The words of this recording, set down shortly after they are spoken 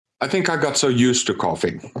I think I got so used to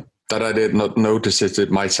coughing that I did not notice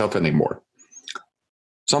it myself anymore.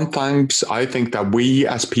 Sometimes I think that we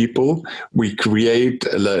as people, we create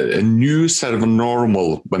a new set of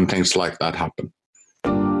normal when things like that happen.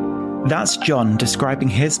 That's John describing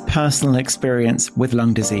his personal experience with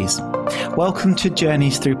lung disease. Welcome to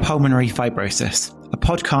Journeys Through Pulmonary Fibrosis, a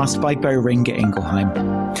podcast by Boehringer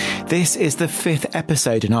Ingelheim. This is the 5th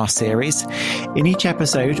episode in our series. In each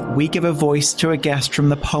episode, we give a voice to a guest from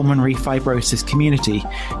the pulmonary fibrosis community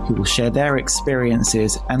who will share their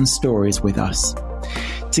experiences and stories with us.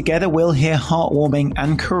 Together, we'll hear heartwarming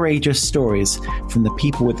and courageous stories from the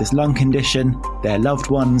people with this lung condition, their loved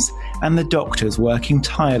ones, and the doctors working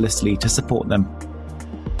tirelessly to support them.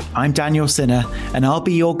 I'm Daniel Sinner, and I'll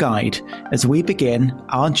be your guide as we begin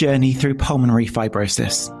our journey through pulmonary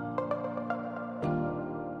fibrosis.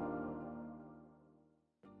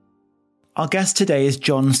 Our guest today is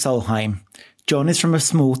John Solheim. John is from a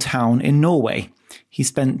small town in Norway. He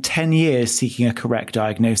spent 10 years seeking a correct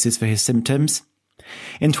diagnosis for his symptoms.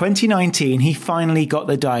 In 2019, he finally got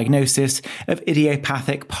the diagnosis of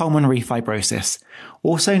idiopathic pulmonary fibrosis,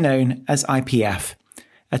 also known as IPF,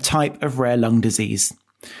 a type of rare lung disease.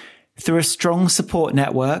 Through a strong support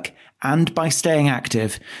network and by staying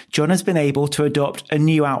active, John has been able to adopt a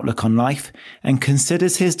new outlook on life and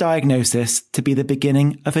considers his diagnosis to be the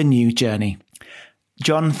beginning of a new journey.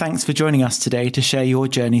 John, thanks for joining us today to share your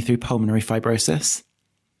journey through pulmonary fibrosis.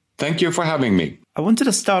 Thank you for having me. I wanted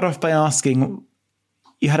to start off by asking,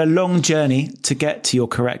 you had a long journey to get to your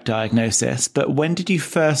correct diagnosis, but when did you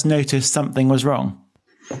first notice something was wrong?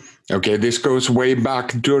 Okay, this goes way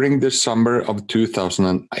back during the summer of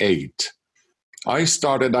 2008. I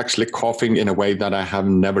started actually coughing in a way that I have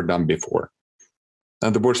never done before.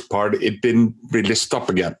 And the worst part, it didn't really stop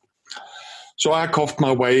again. So I coughed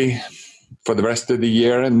my way for the rest of the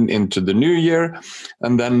year and into the new year,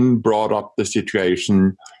 and then brought up the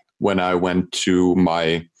situation when I went to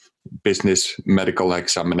my business medical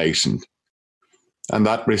examination. And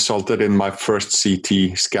that resulted in my first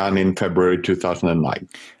CT scan in February 2009.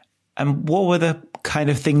 And what were the kind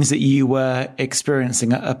of things that you were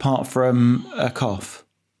experiencing apart from a cough?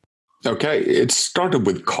 Okay, it started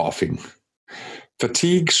with coughing.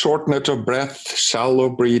 Fatigue, shortness of breath, shallow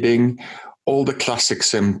breathing, all the classic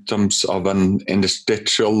symptoms of an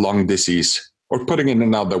interstitial lung disease. Or putting it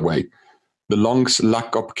another way, the lungs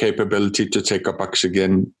lack of capability to take up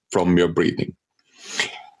oxygen from your breathing.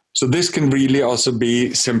 So this can really also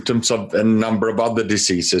be symptoms of a number of other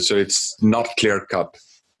diseases, so it's not clear-cut.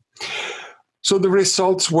 So the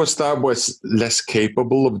results was that I was less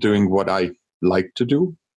capable of doing what I like to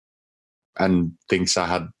do and things I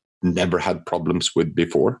had never had problems with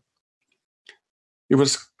before. It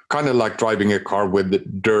was kind of like driving a car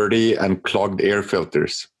with dirty and clogged air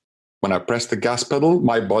filters. When I pressed the gas pedal,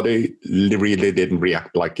 my body really didn't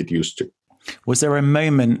react like it used to. Was there a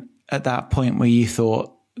moment at that point where you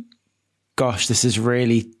thought, gosh, this is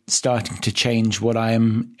really starting to change what I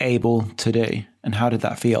am able to do? And how did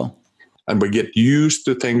that feel? And we get used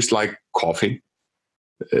to things like coughing.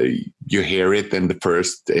 You hear it in the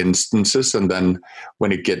first instances, and then when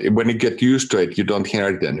you get used to it, you don't hear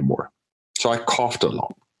it anymore. So I coughed a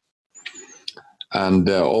lot. And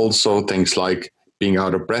also things like being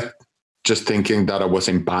out of breath, just thinking that I was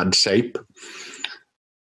in bad shape.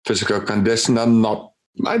 Physical condition,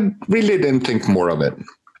 I really didn't think more of it.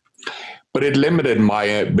 But it limited my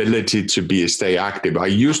ability to stay active. I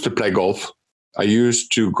used to play golf. I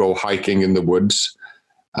used to go hiking in the woods.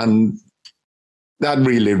 And that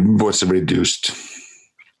really was reduced.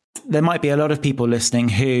 There might be a lot of people listening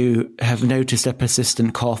who have noticed a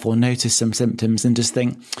persistent cough or noticed some symptoms and just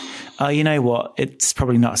think, oh, you know what, it's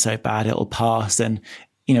probably not so bad, it'll pass. And,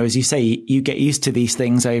 you know, as you say, you get used to these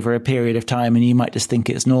things over a period of time and you might just think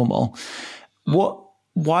it's normal.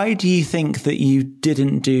 Why do you think that you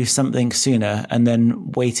didn't do something sooner and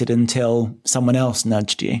then waited until someone else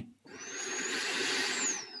nudged you?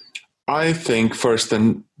 I think first,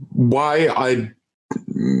 and why I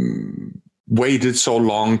waited so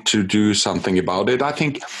long to do something about it. I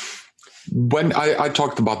think when I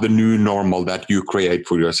talked about the new normal that you create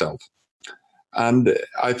for yourself, and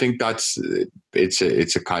I think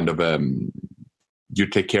it's a kind of you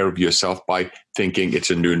take care of yourself by thinking it's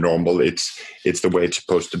a new normal. It's the way it's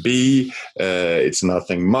supposed to be. It's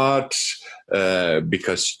nothing much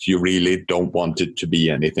because you really don't want it to be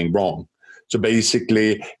anything wrong. So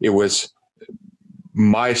basically, it was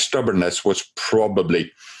my stubbornness was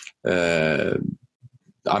probably.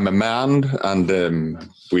 I'm a man, and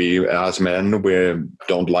we as men, we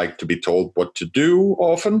don't like to be told what to do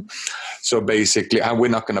often. So basically, and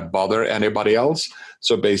we're not going to bother anybody else.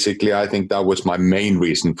 So basically, I think that was my main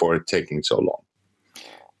reason for it taking so long.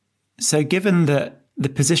 So given that the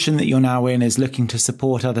position that you're now in is looking to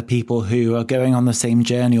support other people who are going on the same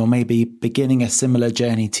journey or maybe beginning a similar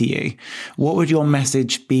journey to you, what would your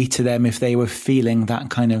message be to them if they were feeling that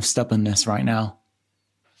kind of stubbornness right now?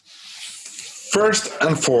 First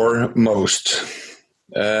and foremost,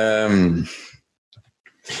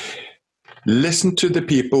 listen to the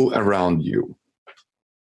people around you.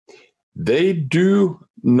 They do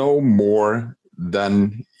know more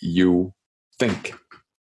than you think.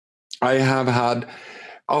 I have had,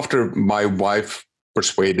 after my wife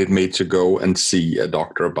persuaded me to go and see a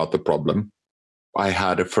doctor about the problem, I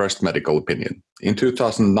had a first medical opinion in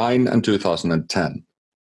 2009 and 2010.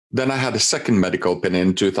 Then I had a second medical opinion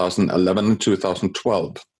in 2011 and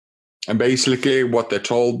 2012. And basically what they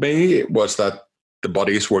told me was that the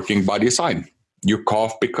body is working by design. You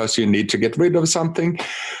cough because you need to get rid of something,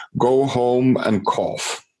 go home and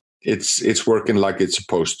cough. It's working like it's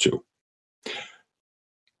supposed to.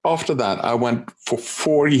 After that, I went for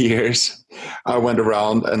 4 years. I went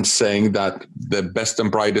around and saying that the best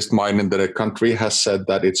and brightest mind in the country has said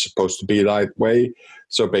that it's supposed to be that way.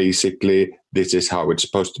 So basically, this is how it's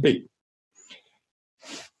supposed to be.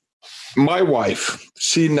 My wife,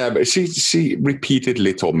 she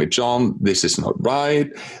repeatedly told me, John, this is not right.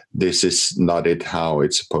 This is not how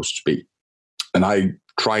it's supposed to be. And I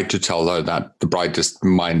tried to tell her that the brightest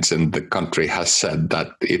minds in the country has said that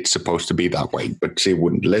it's supposed to be that way, but she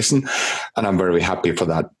wouldn't listen. And I'm very happy for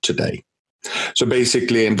that today. So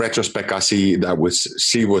basically, in retrospect, I see that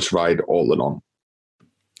she was right all along.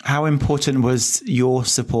 How important was your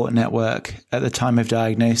support network at the time of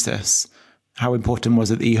diagnosis? How important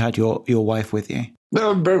was it that you had your wife with you?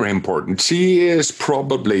 They're very important. She is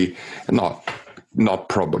probably, not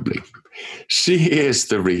probably, she is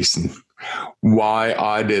the reason why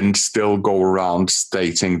I didn't still go around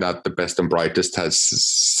stating that the best and brightest has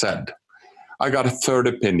said. I got a third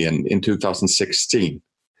opinion in 2016,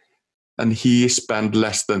 and he spent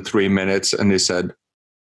less than 3 minutes and he said,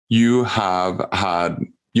 you've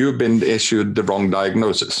been issued the wrong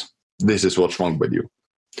diagnosis. This is what's wrong with you.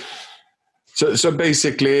 So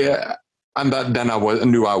basically, and then I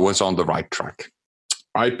knew I was on the right track.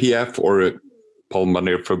 IPF, or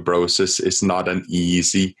pulmonary fibrosis, is not an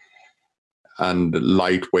easy and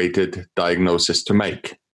light-weighted diagnosis to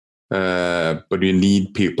make. But you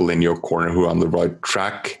need people in your corner who are on the right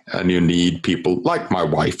track, and you need people like my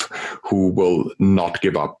wife who will not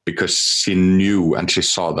give up because she knew and she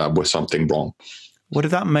saw that was something wrong. What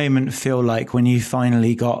did that moment feel like when you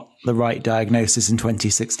finally got the right diagnosis in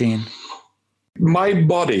 2016? My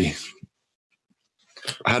body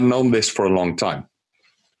had known this for a long time.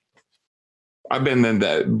 I've been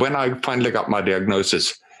when I finally got my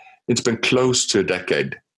diagnosis, it's been close to a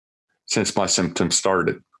decade since my symptoms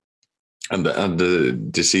started. And the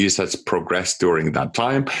disease has progressed during that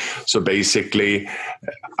time. So basically,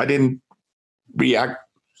 I didn't react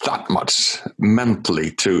that much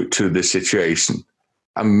mentally to the situation.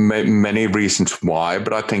 And many reasons why,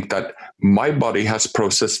 but I think that my body has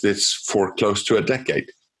processed this for close to a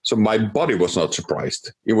decade. So my body was not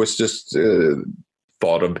surprised. It was just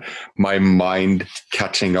thought of my mind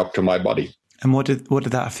catching up to my body. And what did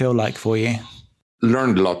that feel like for you?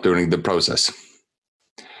 Learned a lot during the process.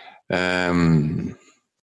 On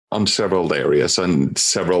several areas and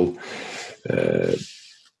several.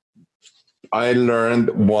 I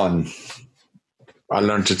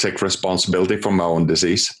learned to take responsibility for my own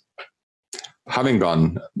disease. Having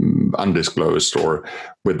gone undisclosed or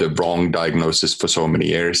with the wrong diagnosis for so many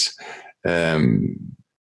years, I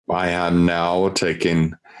am now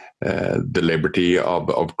taking the liberty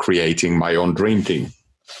of creating my own dream team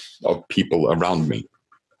of people around me.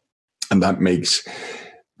 And that makes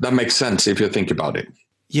sense if you think about it.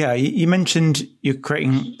 Yeah, you mentioned you're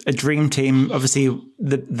creating a dream team. Obviously,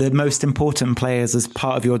 the most important players as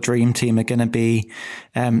part of your dream team are going to be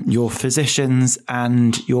your physicians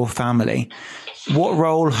and your family. What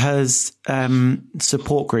role has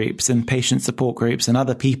support groups and patient support groups and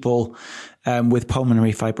other people with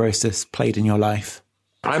pulmonary fibrosis played in your life?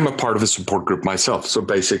 I'm a part of a support group myself. So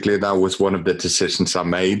basically, that was one of the decisions I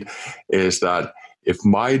made, is that if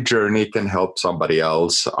my journey can help somebody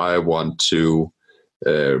else, I want to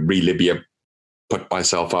really put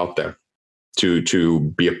myself out there to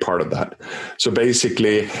be a part of that. So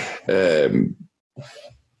basically,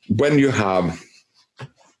 when you have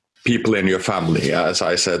people in your family, as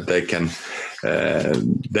I said, they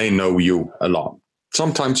know you a lot.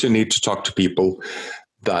 Sometimes you need to talk to people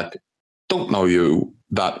that don't know you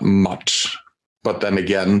that much, but then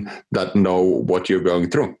again, that know what you're going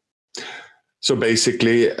through. So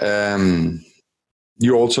basically,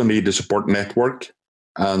 You also need a support network.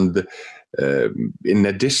 And in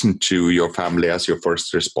addition to your family as your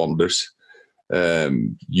first responders,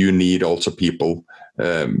 you need also people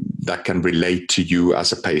that can relate to you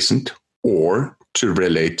as a patient or to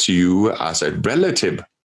relate to you as a relative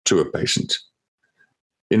to a patient.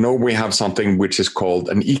 We have something which is called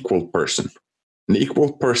an equal person. An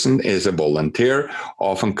equal person is a volunteer,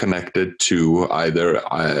 often connected to either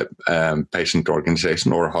a patient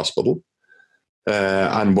organization or a hospital.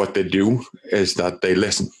 And what they do is that they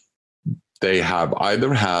listen. They have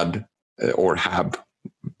either had or have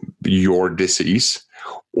your disease,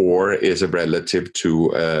 or is a relative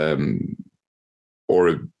to,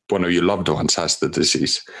 or one of your loved ones has the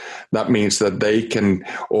disease. That means that they can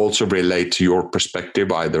also relate to your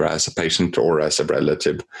perspective, either as a patient or as a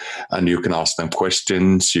relative. And you can ask them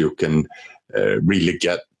questions. You can really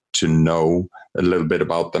get to know a little bit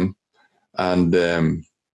about them. And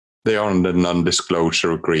they are on the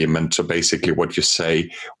non-disclosure agreement. So basically what you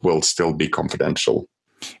say will still be confidential.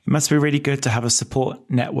 It must be really good to have a support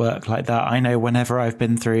network like that. I know whenever I've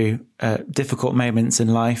been through difficult moments in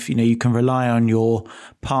life, you can rely on your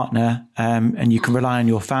partner and you can rely on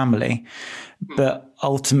your family. But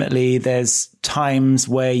ultimately, there's times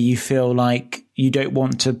where you feel like you don't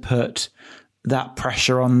want to put that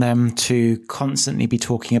pressure on them to constantly be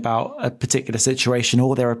talking about a particular situation,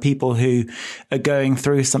 or there are people who are going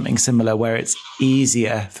through something similar where it's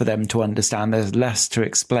easier for them to understand. There's less to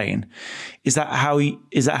explain. Is that how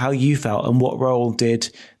you felt? And what role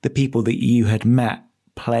did the people that you had met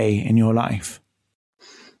play in your life?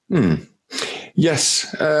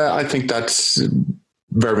 Yes, I think that's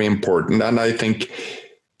very important. And I think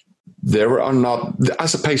there are not,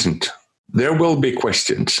 as a patient, there will be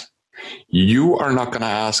questions. You are not going to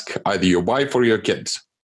ask either your wife or your kids,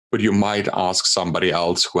 but you might ask somebody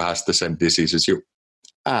else who has the same disease as you.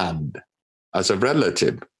 And as a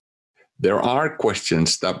relative, there are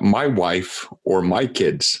questions that my wife or my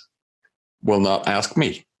kids will not ask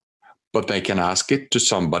me, but they can ask it to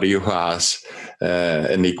somebody who has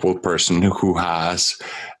an equal person who has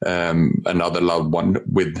another loved one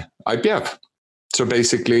with IPF. So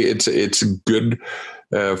basically, it's good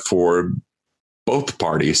for both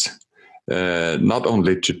parties. Not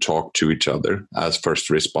only to talk to each other as first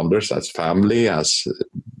responders, as family, as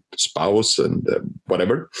spouse and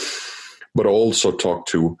whatever, but also talk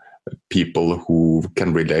to people who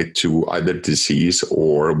can relate to either disease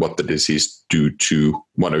or what the disease do to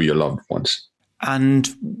one of your loved ones. And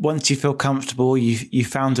once you feel comfortable, you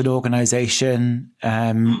found an organization,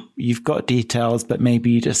 you've got details, but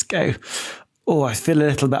maybe you just go, oh, I feel a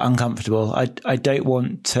little bit uncomfortable. I don't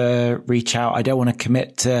want to reach out. I don't want to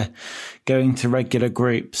commit to going to regular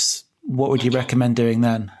groups. What would you recommend doing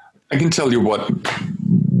then? I can tell you what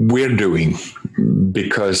we're doing,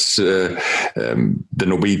 because the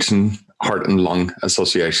Norwegian Heart and Lung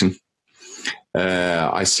Association,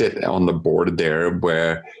 I sit on the board there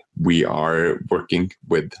where we are working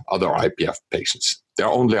with other IPF patients. There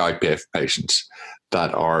are only IPF patients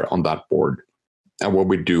that are on that board. And what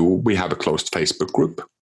we do, we have a closed Facebook group.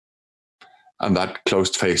 And that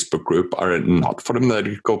closed Facebook group are not for the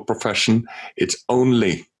medical profession. It's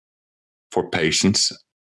only for patients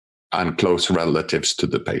and close relatives to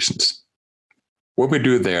the patients. What we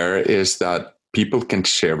do there is that people can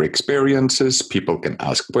share experiences, people can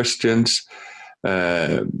ask questions.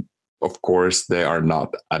 Of course, they are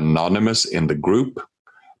not anonymous in the group,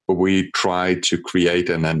 but we try to create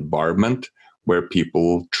an environment where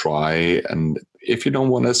people try, and if you don't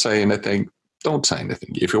want to say anything, don't say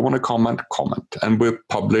anything. If you want to comment, comment. And we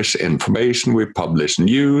publish information, we publish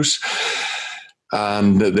news,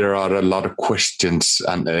 and there are a lot of questions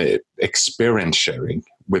and experience sharing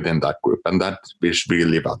within that group, and that is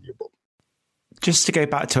really valuable. Just to go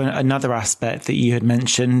back to another aspect that you had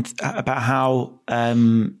mentioned about how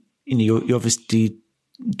you obviously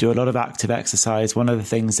do a lot of active exercise. One of the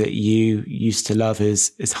things that you used to love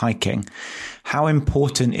is hiking. How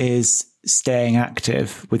important is staying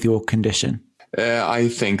active with your condition? I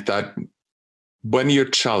think that when you're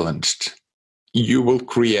challenged, you will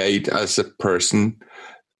create, as a person,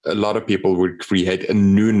 a lot of people will create a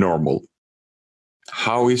new normal.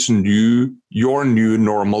 How is your new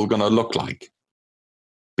normal going to look like?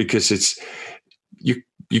 Because it's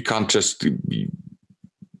you can't just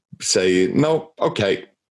say, no, okay,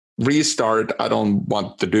 restart. I don't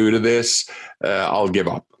want to do this. I'll give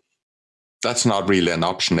up. That's not really an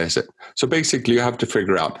option, is it? So basically, you have to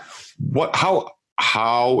figure out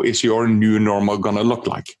how is your new normal going to look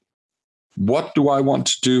like? What do I want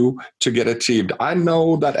to do to get achieved? I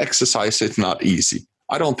know that exercise is not easy.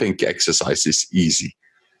 I don't think exercise is easy,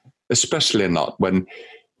 especially not when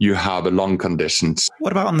you have a lung condition.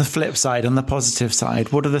 What about on the flip side, on the positive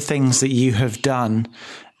side? What are the things that you have done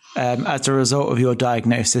as a result of your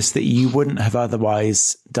diagnosis that you wouldn't have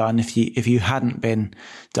otherwise done if you hadn't been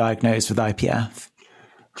diagnosed with IPF?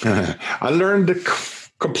 I learned a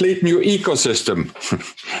complete new ecosystem.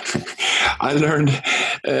 I learned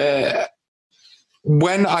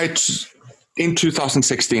in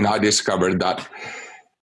 2016, I discovered that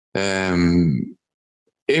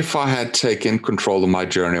if I had taken control of my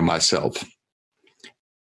journey myself,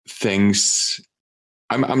 I'm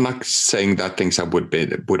not saying that things would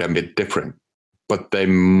have been different, but they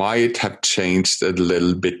might have changed a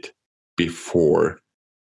little bit before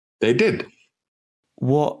they did.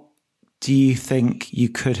 What do you think you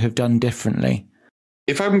could have done differently?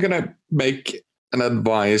 If I'm going to make an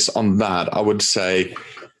advice on that, I would say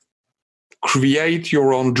create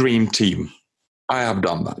your own dream team. I have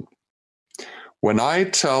done that. When I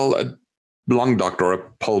tell a lung doctor or a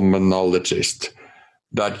pulmonologist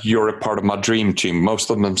that you're a part of my dream team, most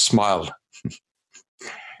of them smile.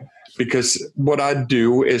 Because what I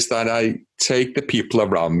do is that I take the people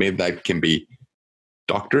around me that can be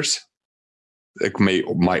doctors, like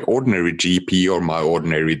my ordinary GP or my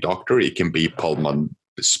ordinary doctor. It can be pulmonary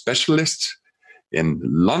specialists in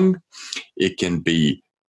lung. It can be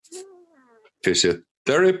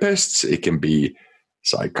physiotherapists. It can be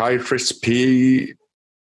psychiatrists,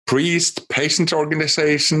 priests, patient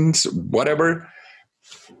organizations, whatever.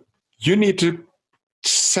 You need to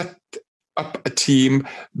set up a team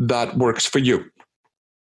that works for you.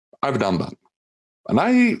 I've done that. And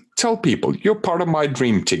I tell people, you're part of my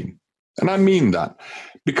dream team. And I mean that,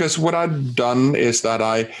 because what I've done is that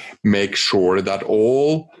I make sure that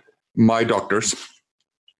all my doctors,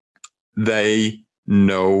 they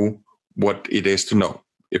know what it is to know.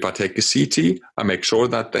 If I take a CT, I make sure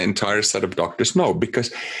that the entire set of doctors know,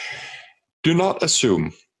 because do not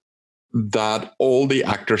assume that all the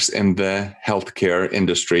actors in the healthcare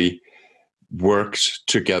industry works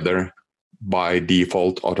together by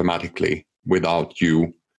default automatically without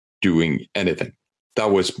you doing anything.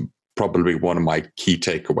 That was probably one of my key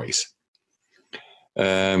takeaways.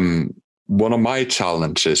 One of my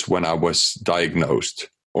challenges when I was diagnosed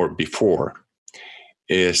or before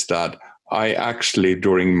is that I actually,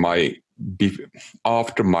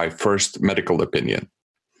 after my first medical opinion,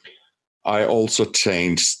 I also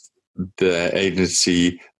changed the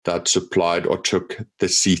agency that supplied or took the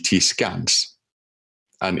CT scans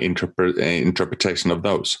and interpretation of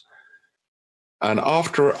those. And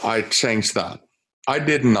after I changed that, I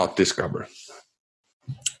did not discover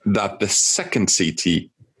that the second CT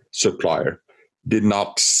supplier did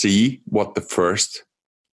not see what the first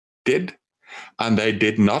did, and they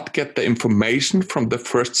did not get the information from the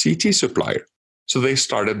first CT supplier. So they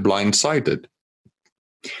started blindsided,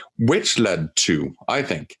 which led to, I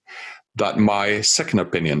think, that my second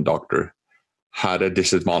opinion doctor had a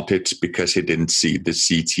disadvantage because he didn't see the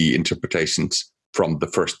CT interpretations from the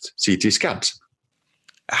first CT scans.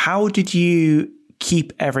 How did you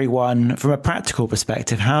keep everyone, from a practical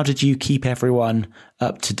perspective, how did you keep everyone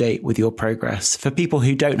up to date with your progress for people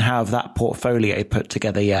who don't have that portfolio put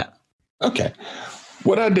together yet? Okay.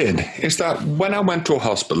 What I did is that when I went to a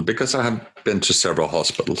hospital, because I have been to several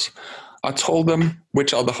hospitals, I told them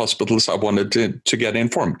which other hospitals I wanted to get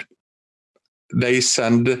informed. They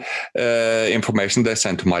send information they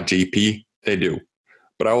send to my GP. They do.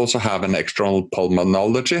 But I also have an external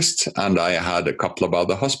pulmonologist, and I had a couple of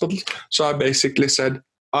other hospitals. So I basically said,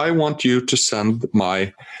 I want you to send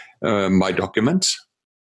my documents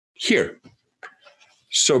here.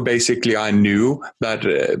 So basically, I knew that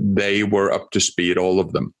they were up to speed, all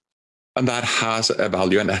of them. And that has a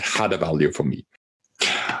value, and that had a value for me.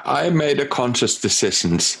 I made a conscious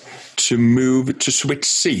decision to switch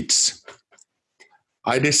seats.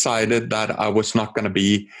 I decided that I was not going to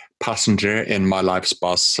be passenger in my life's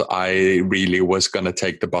bus. I really was going to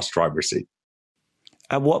take the bus driver's seat.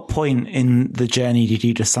 At what point in the journey did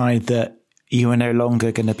you decide that you were no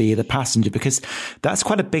longer going to be the passenger? Because that's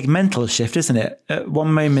quite a big mental shift, isn't it? At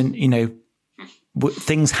one moment,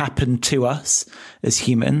 things happen to us as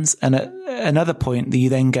humans. And at another point, you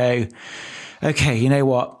then go, okay, you know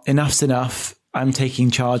what? Enough's enough. I'm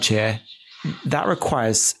taking charge here. That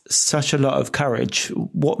requires such a lot of courage.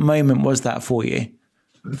 What moment was that for you?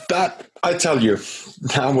 That, I tell you,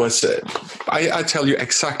 that was it. I tell you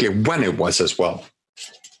exactly when it was as well.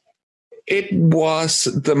 It was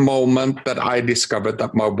the moment that I discovered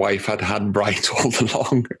that my wife had right all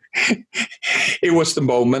along. It was the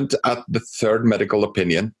moment at the third medical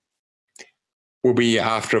opinion, where we,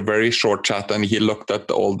 after a very short chat, and he looked at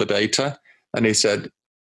all the data, and he said,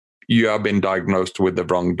 you have been diagnosed with the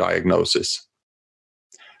wrong diagnosis.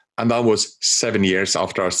 And that was 7 years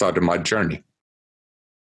after I started my journey.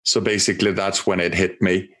 So basically, that's when it hit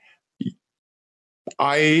me.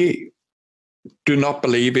 I do not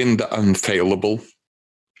believe in the unfailable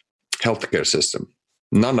healthcare system.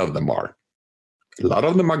 None of them are. A lot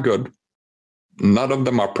of them are good. None of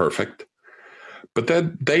them are perfect. But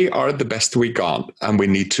they are the best we got, and we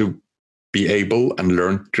need to be able and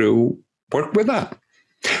learn to work with that.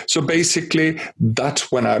 So basically,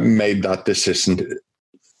 that's when I made that decision.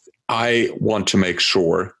 I want to make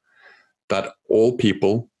sure that all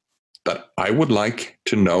people that I would like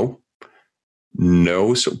to know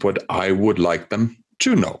knows what I would like them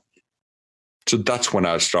to know. So that's when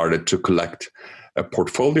I started to collect a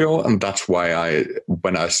portfolio, and that's why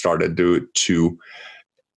when I started to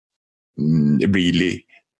really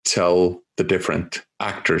tell the different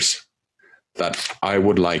actors that I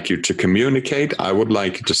would like you to communicate, I would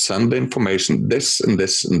like you to send the information this and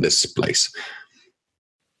this and this place.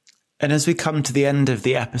 And as we come to the end of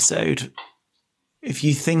the episode, if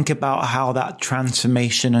you think about how that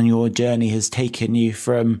transformation on your journey has taken you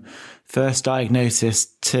from first diagnosis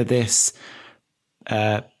to this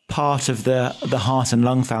part of the Heart and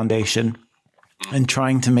Lung Foundation, and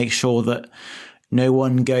trying to make sure that no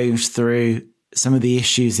one goes through some of the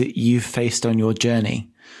issues that you've faced on your journey,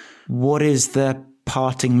 what is the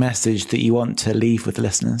parting message that you want to leave with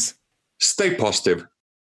listeners? Stay positive.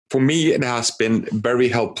 For me, it has been very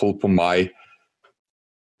helpful for my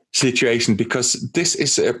situation because this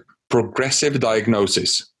is a progressive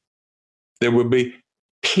diagnosis. There will be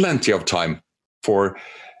plenty of time for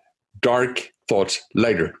dark thoughts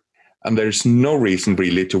later. And there's no reason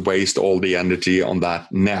really to waste all the energy on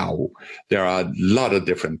that now. There are a lot of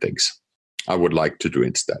different things I would like to do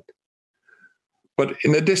instead. But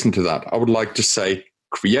in addition to that, I would like to say,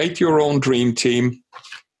 create your own dream team,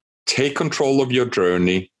 take control of your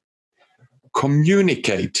journey,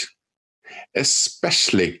 communicate,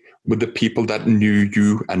 especially with the people that knew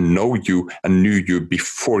you and know you and knew you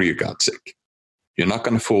before you got sick. You're not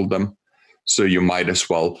going to fool them, so you might as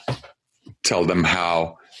well tell them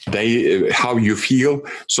how you feel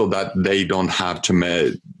so that they don't have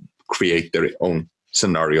to create their own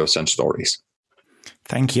scenarios and stories.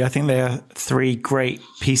 Thank you. I think there are 3 great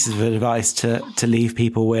pieces of advice to leave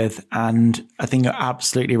people with. And I think you're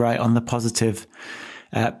absolutely right on the positive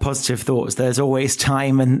thoughts. There's always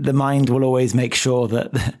time, and the mind will always make sure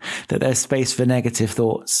that there's space for negative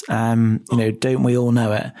thoughts. Don't we all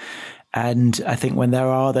know it? And I think when there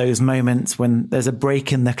are those moments when there's a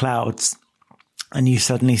break in the clouds and you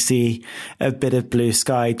suddenly see a bit of blue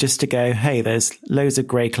sky, just to go, hey, there's loads of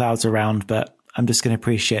grey clouds around, but I'm just going to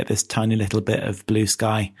appreciate this tiny little bit of blue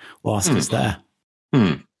sky whilst it's there.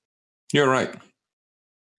 You're right.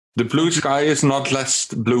 The blue sky is not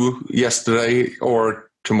less blue yesterday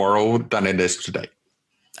or tomorrow than it is today.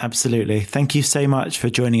 Absolutely. Thank you so much for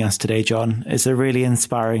joining us today, John. It's a really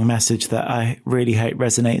inspiring message that I really hope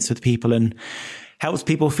resonates with people and helps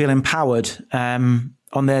people feel empowered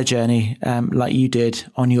on their journey like you did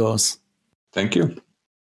on yours. Thank you.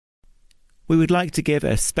 We would like to give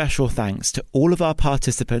a special thanks to all of our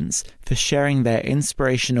participants for sharing their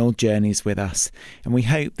inspirational journeys with us, and we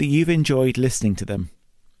hope that you've enjoyed listening to them.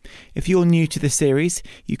 If you're new to the series,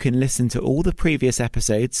 you can listen to all the previous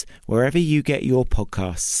episodes wherever you get your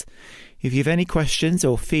podcasts. If you have any questions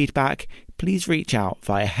or feedback, please reach out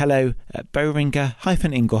via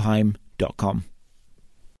hello@boehringer-ingelheim.com.